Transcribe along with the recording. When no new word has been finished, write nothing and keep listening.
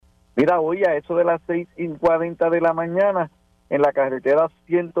Mira, hoy a eso de las 6:40 de la mañana, en la carretera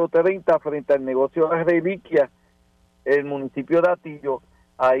 130, frente al negocio de las reliquias, el municipio de Atillo,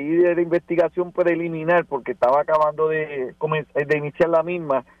 ahí de la investigación preliminar, porque estaba acabando de iniciar la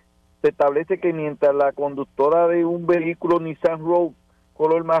misma, se establece que mientras la conductora de un vehículo Nissan Rogue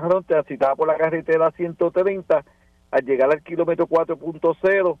color marrón transitaba por la carretera 130, al llegar al kilómetro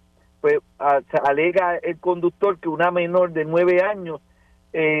 4.0, pues alega el conductor que una menor de 9 años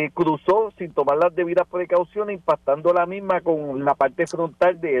cruzó sin tomar las debidas precauciones, impactando la misma con la parte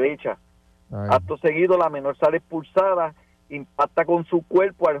frontal derecha. Ay. Acto seguido, la menor sale expulsada, impacta con su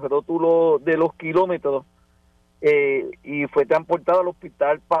cuerpo al rótulo de los kilómetros y fue transportada al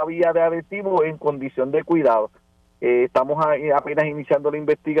hospital Pavía de Arecibo en condición de cuidado. Estamos apenas iniciando la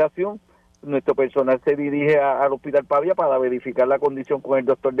investigación. Nuestro personal se dirige al hospital Pavía para verificar la condición con el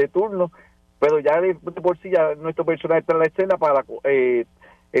doctor de turno, pero ya de por sí ya nuestro personal está en la escena para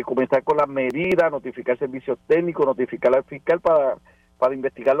comenzar con las medidas, notificar servicios técnicos, notificar al fiscal para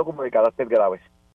investigarlo como de carácter grave.